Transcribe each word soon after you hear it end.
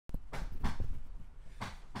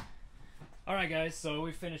Alright guys, so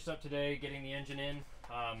we finished up today getting the engine in.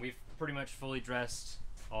 We've pretty much fully dressed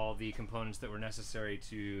all the components that were necessary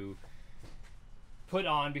to put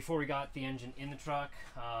on before we got the engine in the truck.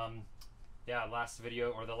 Yeah, last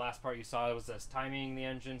video, or the last part you saw, was us timing the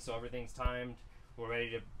engine, so everything's timed. We're ready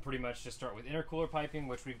to pretty much just start with intercooler piping,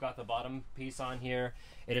 which we've got the bottom piece on here.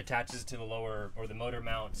 It attaches to the lower, or the motor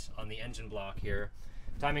mount on the engine block here.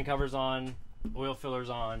 Timing covers on, oil fillers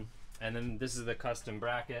on, and then this is the custom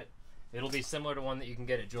bracket. It'll be similar to one that you can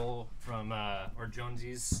get at Joel from, or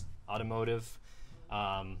Jonesy's Automotive.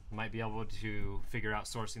 Might be able to figure out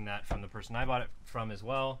sourcing that from the person I bought it from as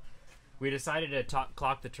well. We decided to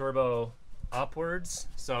clock the turbo upwards,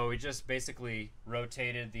 so we just basically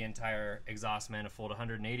rotated the entire exhaust manifold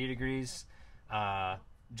 180 degrees.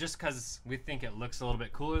 Just because we think it looks a little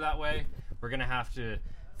bit cooler that way. We're gonna have to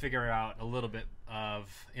figure out a little bit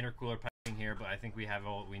of intercooler piping here, but I think we have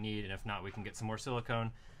all we need, and if not, we can get some more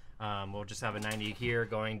silicone. We'll just have a 90 here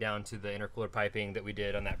going down to the intercooler piping that we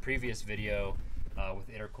did on that previous video with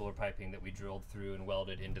the intercooler piping that we drilled through and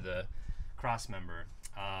welded into the cross member.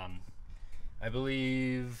 I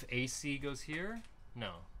believe AC goes here.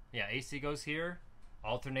 No, yeah, AC goes here.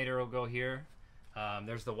 Alternator will go here.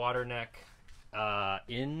 There's the water neck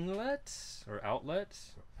inlet or outlet.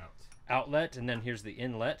 Outlet, and then here's the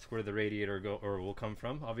inlet where the radiator will come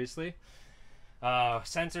from, obviously.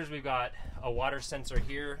 Sensors, we've got a water sensor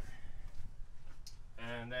here,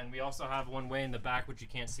 and then we also have one way in the back which you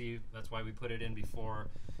can't see. That's why we put it in before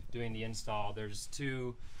doing the install. There's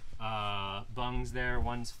two bungs there.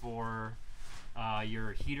 One's for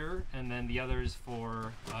your heater, and then the other is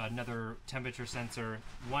for another temperature sensor.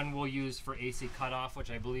 One we'll use for AC cutoff, which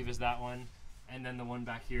I believe is that one, and then the one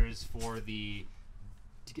back here is for the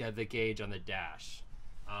gauge on the dash.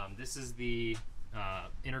 This is the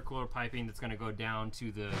intercooler piping that's going to go down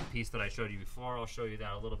to the piece that I showed you before. I'll show you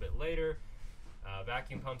that a little bit later.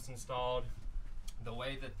 Vacuum pumps installed. The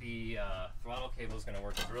way that the throttle cable is going to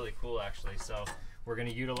work is really cool, actually. So we're going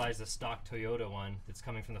to utilize the stock Toyota one that's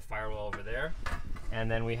coming from the firewall over there,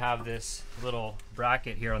 and then we have this little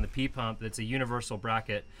bracket here on the P pump that's a universal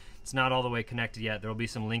bracket. It's not all the way connected yet. There will be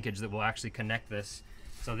some linkage that will actually connect this.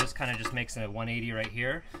 So this kind of just makes it a 180 right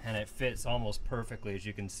here, and it fits almost perfectly, as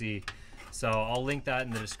you can see. So I'll link that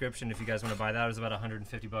in the description if you guys want to buy that. It was about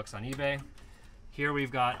 150 bucks on eBay. Here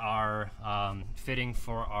we've got our fitting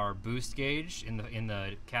for our boost gauge in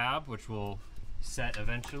the cab, which we'll set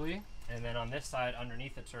eventually. And then on this side,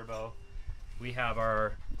 underneath the turbo, we have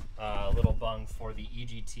our little bung for the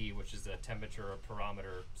EGT, which is a temperature or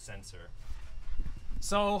barometer sensor.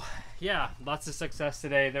 So yeah, lots of success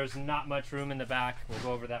today. There's not much room in the back. We'll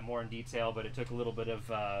go over that more in detail, but it took a little bit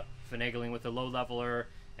of finagling with the low leveler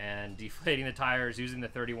and deflating the tires, using the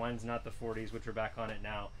 31s, not the 40s, which are back on it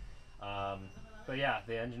now. But yeah,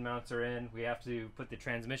 the engine mounts are in. We have to put the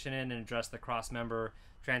transmission in and adjust the cross member,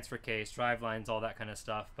 transfer case, drive lines, all that kind of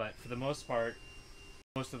stuff. But for the most part,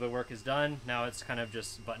 most of the work is done. Now it's kind of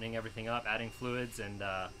just buttoning everything up, adding fluids, and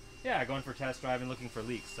yeah, going for test drive and looking for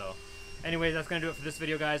leaks. So anyways, that's going to do it for this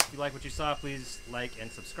video, guys. If you like what you saw, please like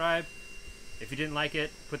and subscribe. If you didn't like it,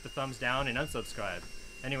 put the thumbs down and unsubscribe.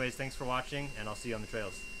 Anyways, thanks for watching, and I'll see you on the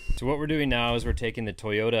trails. So what we're doing now is we're taking the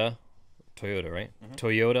Toyota, right? Mm-hmm.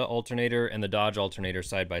 Toyota alternator and the Dodge alternator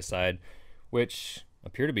side by side, which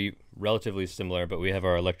appear to be relatively similar, but we have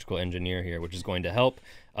our electrical engineer here, which is going to help.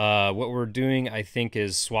 What we're doing, I think,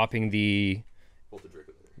 is swapping the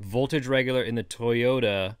voltage regulator in the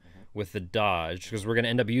Toyota with the Dodge, because we're going to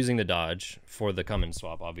end up using the Dodge for the Cummins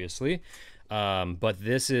swap, obviously. But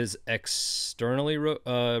this is externally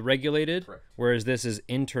regulated, correct, whereas this is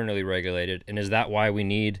internally regulated. And is that why we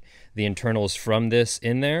need the internals from this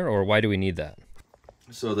in there, or why do we need that?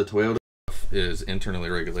 So the Toyota stuff is internally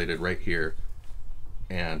regulated right here,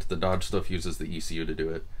 and the Dodge stuff uses the ECU to do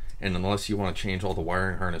it. And unless you want to change all the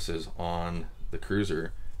wiring harnesses on the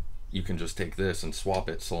Cruiser, you can just take this and swap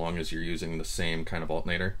it, so long as you're using the same kind of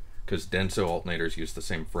alternator, because Denso alternators use the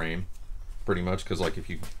same frame pretty much. Because like if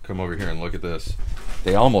you come over here and look at this,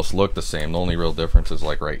 they almost look the same. The only real difference is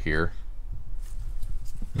like right here.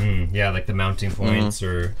 Yeah, like the mounting points,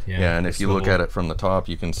 or yeah, and if you look at it from the top,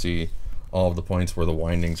 you can see all of the points where the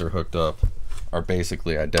windings are hooked up are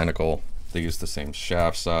basically identical. They use the same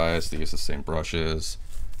shaft size, they use the same brushes,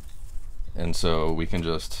 and so we can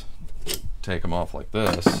just take them off like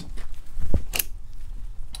this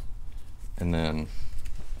and then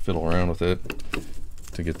fiddle around with it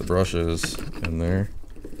to get the brushes in there,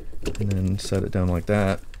 and then set it down like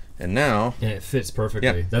that, and now it fits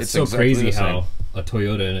perfectly. Yeah, that's so exactly crazy how a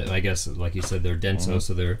Toyota, and I guess, like you said, they're Denso,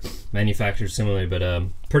 so they're manufactured similarly, but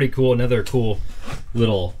pretty cool. Another cool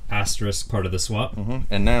little asterisk part of the swap.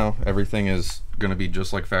 And now everything is going to be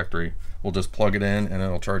just like factory. We'll just plug it in and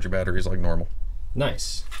it'll charge your batteries like normal.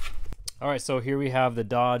 Nice. All right, so here we have the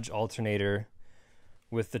Dodge alternator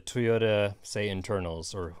with the Toyota, say,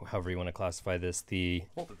 internals, or however you want to classify this, the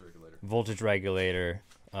voltage regulator.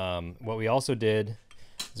 What we also did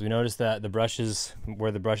is we noticed that the brushes,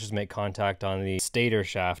 where the brushes make contact on the stator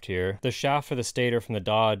shaft here, the shaft for the stator from the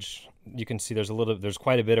Dodge, you can see there's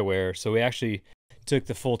quite a bit of wear. So we actually took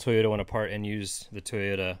the full Toyota one apart and used the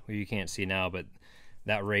Toyota, well, you can't see now, but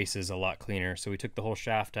that race is a lot cleaner. So we took the whole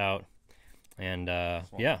shaft out and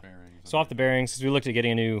swapped the bearings, because we looked at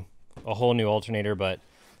getting a whole new alternator, but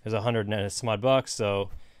there's $100 and some odd bucks, so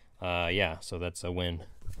so that's a win.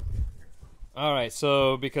 All right,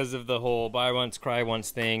 so because of the whole buy once, cry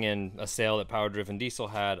once thing and a sale that Power Driven Diesel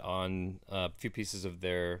had on a few pieces of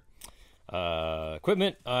their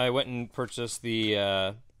equipment, I went and purchased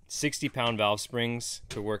the 60-pound valve springs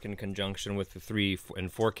to work in conjunction with the 3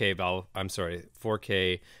 and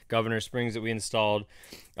 4K governor springs that we installed.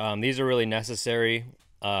 These are really necessary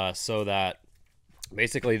so that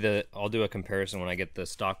basically I'll do a comparison when I get the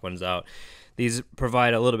stock ones out. These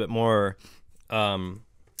provide a little bit more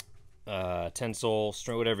tensile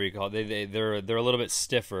strength, whatever you call it. They're a little bit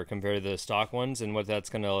stiffer compared to the stock ones, and what that's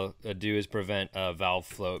going to do is prevent valve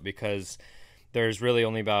float, because there's really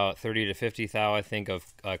only about 30 to 50 thou, I think,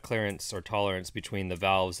 of clearance or tolerance between the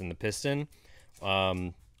valves and the piston.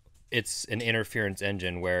 It's an interference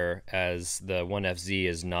engine, whereas the 1FZ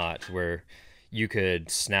is not, where you could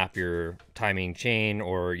snap your timing chain,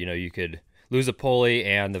 or you could lose a pulley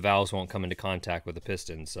and the valves won't come into contact with the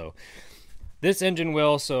piston. So this engine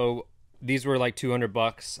will. So these were like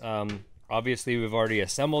 $200. Obviously we've already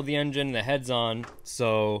assembled the engine, the head's on,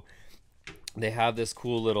 so they have this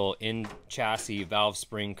cool little in-chassis valve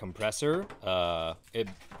spring compressor. It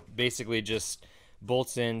basically just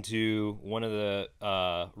bolts into one of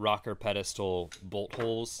the rocker pedestal bolt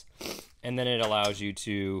holes, and then it allows you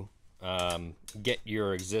to get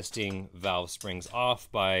your existing valve springs off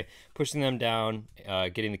by pushing them down,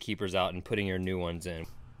 getting the keepers out, and putting your new ones in.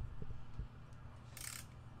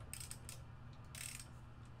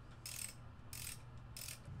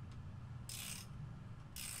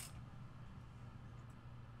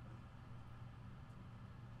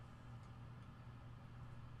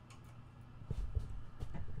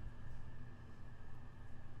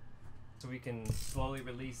 So we can slowly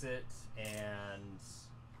release it, and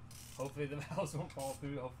hopefully the valves won't fall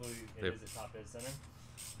through. Hopefully it is at top dead center.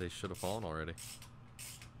 They should have fallen already.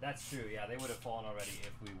 That's true, yeah, they would have fallen already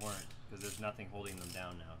if we weren't, because there's nothing holding them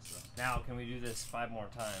down now. So now, can we do this 5 more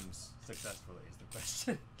times successfully is the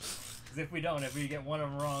question. Because if we don't, if we get one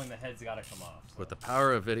of them wrong, the head's got to come off. So. With the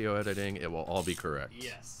power of video editing, it will all be correct.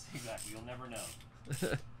 Yes, exactly. You'll never know.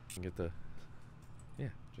 You can get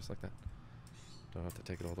just like that. Don't have to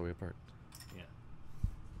take it all the way apart. Yeah.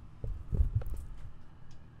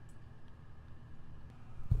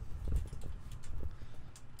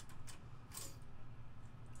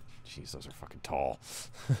 Jeez, those are fucking tall.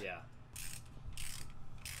 Yeah.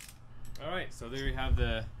 All right, so there you have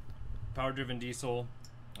the power-driven diesel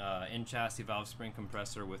in-chassis valve spring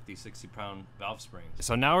compressor with the 60-pound valve springs.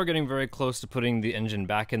 So now we're getting very close to putting the engine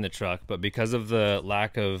back in the truck, but because of the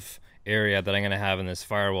lack of area that I'm going to have in this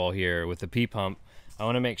firewall here with the P-pump, I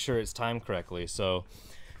want to make sure it's timed correctly. So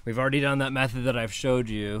we've already done that method that I've showed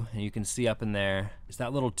you, and you can see up in there, is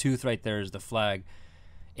that little tooth right there is the flag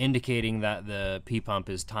indicating that the P-pump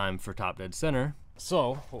is timed for top dead center.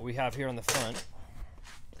 So what we have here on the front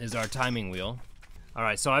is our timing wheel. All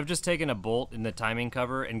right, so I've just taken a bolt in the timing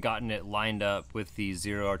cover and gotten it lined up with the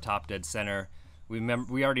 0 or top dead center.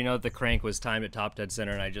 We already know that the crank was timed at top dead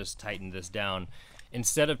center, and I just tightened this down.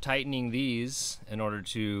 Instead of tightening these in order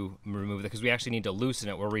to remove it, because we actually need to loosen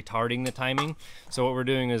it, we're retarding the timing. So what we're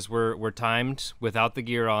doing is we're timed without the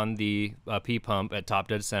gear on the P-pump at top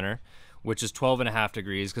dead center, which is 12.5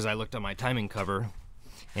 degrees, because I looked on my timing cover,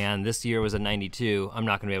 and this year was a 92. I'm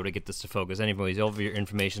not going to be able to get this to focus. Anyways, all of your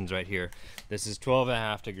information's right here. This is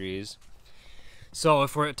 12.5 degrees. So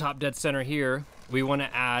if we're at top dead center here, we want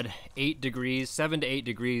to add 8 degrees, 7 to 8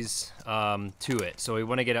 degrees to it. So we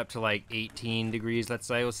want to get up to like 18 degrees, let's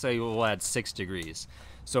say. Let's say we'll add 6 degrees.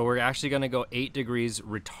 So we're actually going to go 8 degrees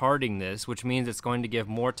retarding this, which means it's going to give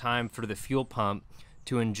more time for the fuel pump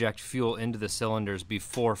to inject fuel into the cylinders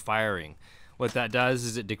before firing. What that does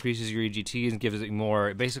is it decreases your EGT and gives it more,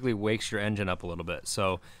 it basically wakes your engine up a little bit.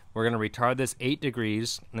 So we're going to retard this 8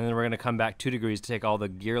 degrees, and then we're going to come back 2 degrees to take all the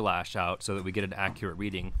gear lash out so that we get an accurate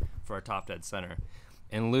reading for our top dead center.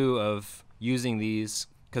 in lieu of using these,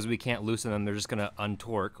 because we can't loosen them, they're just gonna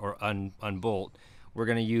untorque or unbolt, we're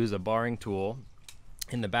gonna use a barring tool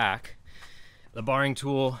in the back. The barring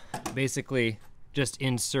tool basically just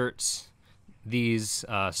inserts these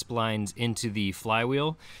splines into the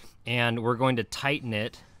flywheel, and we're going to tighten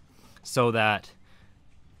it so that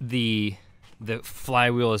the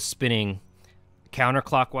flywheel is spinning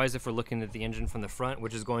counterclockwise if we're looking at the engine from the front,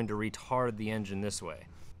 which is going to retard the engine this way.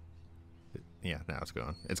 Yeah, now it's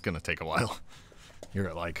going. It's going to take a while. You're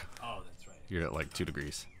at like... Oh, that's right. You're at like 2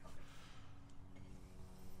 degrees.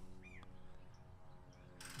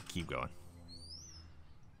 Keep going.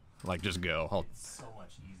 Like, just go. It's so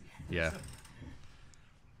much easier. Yeah.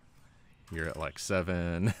 You're at like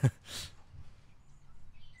 7.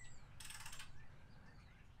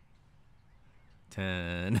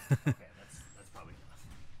 10. Okay, that's probably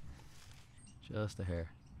enough. Just a hair.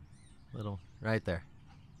 Little. Right there.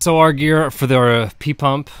 So our gear for the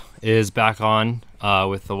P-pump is back on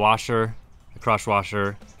with the washer, the cross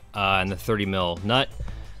washer, and the 30 mil nut.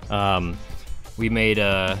 We made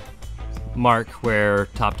a mark where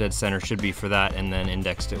top dead center should be for that, and then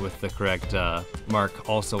indexed it with the correct mark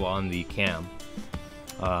also on the cam.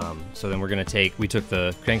 So then we took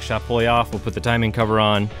the crankshaft pulley off, we'll put the timing cover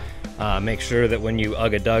on, make sure that when you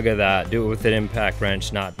ugga-dugga that, do it with an impact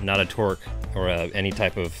wrench, not a torque or any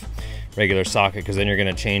type of regular socket, because then you're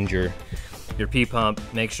gonna change your P-pump.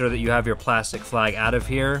 Make sure that you have your plastic flag out of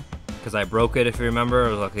here, because I broke it, if you remember. I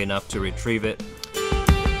was lucky enough to retrieve it